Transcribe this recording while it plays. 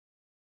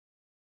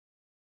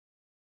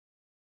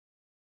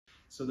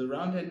So the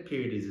Roundhead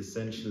period is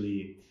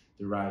essentially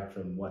derived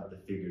from what the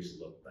figures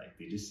looked like.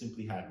 They just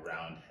simply had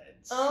round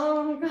heads.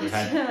 Oh,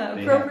 gotcha.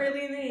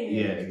 Appropriately named.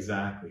 Yeah,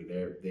 exactly.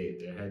 Their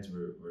heads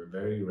were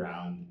very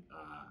round,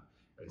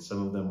 and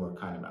some of them were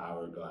kind of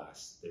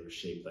hourglass. They were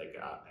shaped like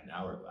an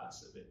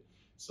hourglass of it.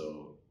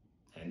 So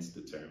hence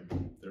the term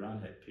the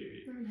Roundhead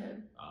period.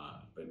 Roundhead.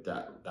 But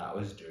that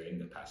was during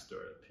the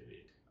pastoral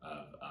period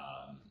of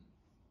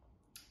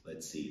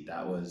let's see,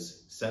 that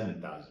was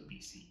 7,000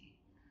 BCE.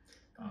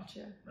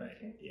 Gotcha. Right.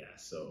 Okay. Yeah.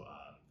 So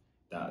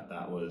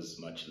that was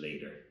much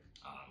later.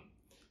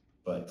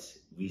 But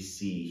we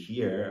see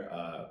here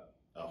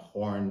a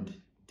horned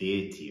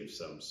deity of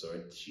some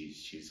sort.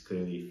 She's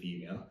clearly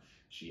female.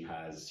 She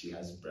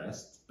has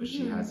breasts, but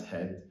she has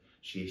head.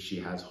 She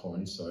has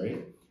horns.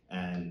 Sorry,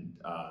 and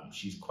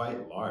she's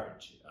quite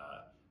large.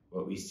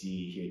 What we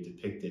see here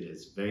depicted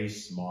is very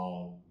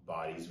small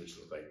bodies, which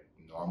look like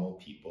normal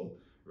people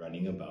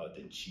running about,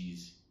 and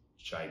she's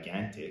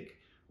gigantic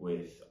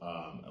with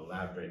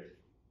elaborate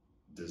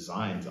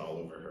designs all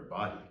over her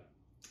body.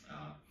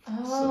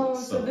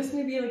 So this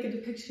may be like a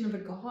depiction of a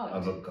god.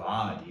 Of a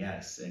god,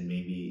 yes, and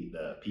maybe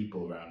the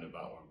people round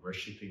about were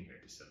worshiping her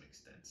to some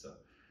extent.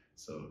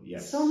 So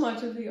yes. So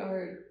much of the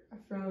art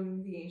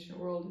from the ancient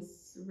world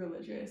is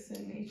religious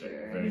in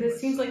nature. Very It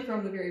seems like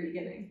from the very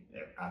beginning.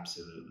 Yeah,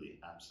 absolutely,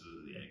 I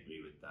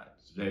agree with that.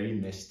 It's very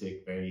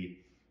mystic,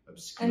 very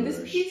obscure. And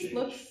this piece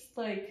looks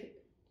like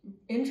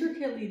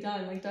intricately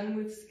done, like done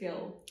with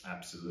skill.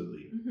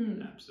 Absolutely,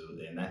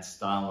 absolutely, and that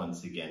style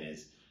once again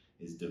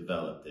is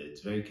developed.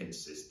 It's very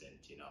consistent,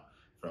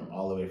 from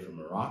all the way from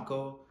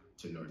Morocco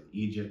to North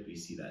Egypt. We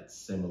see that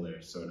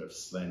similar sort of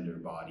slender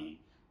body,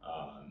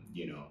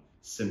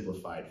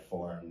 simplified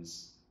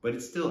forms, but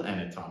it's still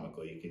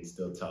anatomical. You can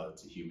still tell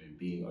it's a human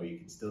being, or you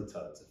can still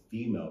tell it's a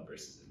female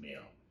versus a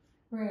male.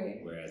 Right.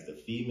 Whereas the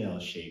female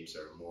shapes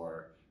are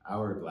more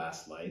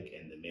hourglass-like,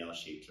 and the male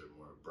shapes are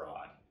more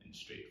broad and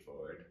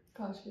straightforward.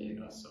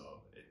 Gotcha.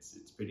 So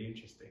it's pretty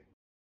interesting.